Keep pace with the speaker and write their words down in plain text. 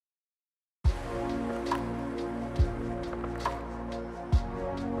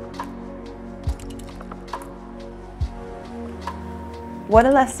Water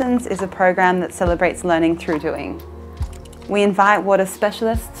Lessons is a program that celebrates learning through doing. We invite water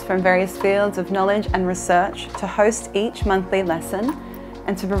specialists from various fields of knowledge and research to host each monthly lesson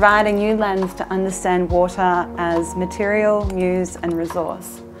and to provide a new lens to understand water as material, muse and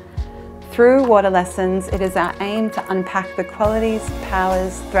resource. Through Water Lessons, it is our aim to unpack the qualities,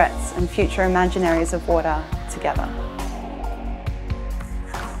 powers, threats and future imaginaries of water together.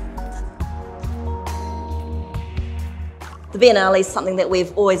 The Biennale is something that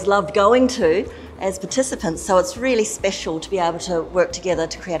we've always loved going to as participants, so it's really special to be able to work together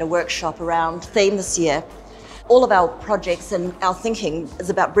to create a workshop around theme this year. All of our projects and our thinking is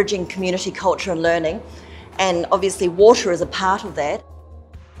about bridging community, culture and learning, and obviously water is a part of that.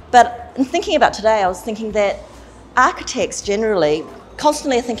 But in thinking about today, I was thinking that architects generally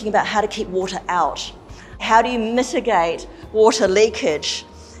constantly are thinking about how to keep water out. How do you mitigate water leakage?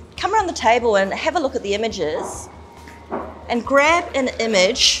 Come around the table and have a look at the images and grab an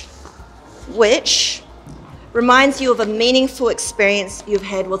image which reminds you of a meaningful experience you've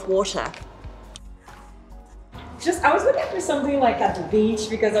had with water. I was looking for something like at the beach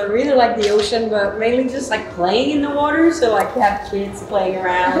because I really like the ocean, but mainly just like playing in the water. So like have kids playing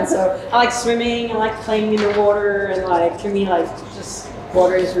around. So I like swimming, I like playing in the water, and like to me like just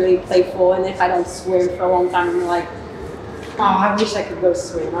water is really playful. And if I don't swim for a long time, I'm like, oh, I wish I could go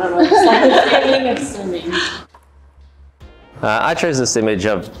swim. I don't know, just like the feeling of swimming. I chose this image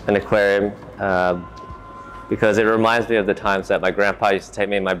of an aquarium because it reminds me of the times that my grandpa used to take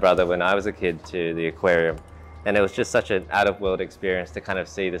me and my brother when I was a kid to the aquarium. And it was just such an out-of-world experience to kind of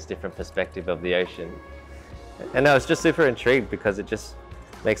see this different perspective of the ocean. And I was just super intrigued because it just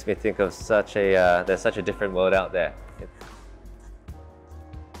makes me think of there's such a different world out there.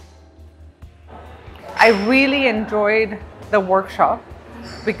 I really enjoyed the workshop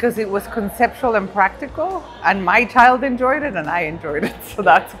because it was conceptual and practical, and my child enjoyed it and I enjoyed it, so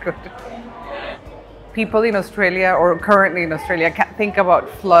that's good. People in Australia, or currently in Australia, can't think about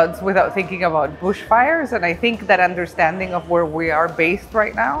floods without thinking about bushfires, and I think that understanding of where we are based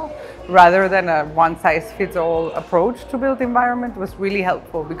right now, rather than a one-size-fits-all approach to built environment, was really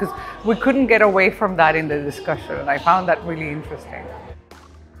helpful because we couldn't get away from that in the discussion, and I found that really interesting.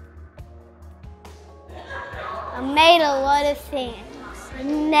 I made a lot of things. I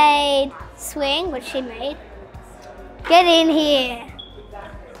made swing, which she made. Get in here.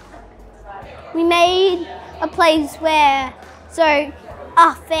 We made a place where, so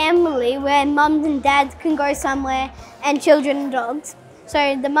our family, where mums and dads can go somewhere and children and dogs.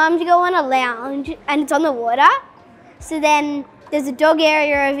 So the mums go on a lounge and it's on the water. So then there's a dog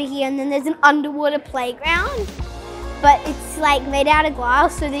area over here and then there's an underwater playground. But it's like made out of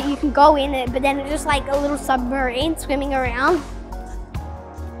glass so that you can go in it, but then it's just like a little submarine swimming around.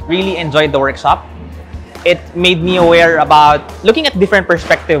 Really enjoyed the workshop. It made me aware about looking at different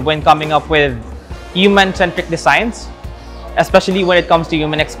perspectives when coming up with human-centric designs, especially when it comes to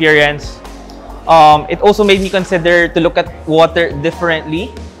human experience. It also made me consider to look at water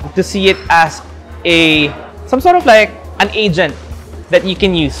differently, to see it as some sort of like an agent that you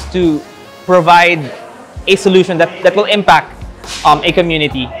can use to provide a solution that will impact a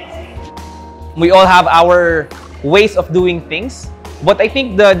community. We all have our ways of doing things, but I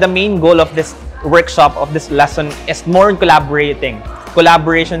think the main goal of this workshop, of this lesson, is more in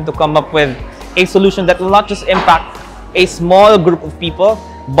collaboration to come up with a solution that will not just impact a small group of people,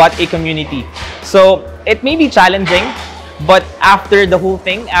 but a community. So it may be challenging, but after the whole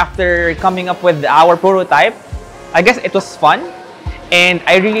thing, after coming up with our prototype, I guess it was fun and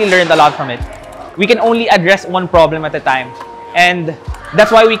I really learned a lot from it. We can only address one problem at a time, and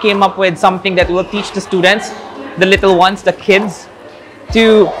that's why we came up with something that will teach the students, the little ones, the kids,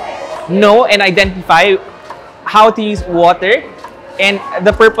 to know and identify how to use water and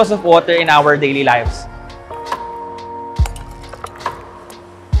the purpose of water in our daily lives.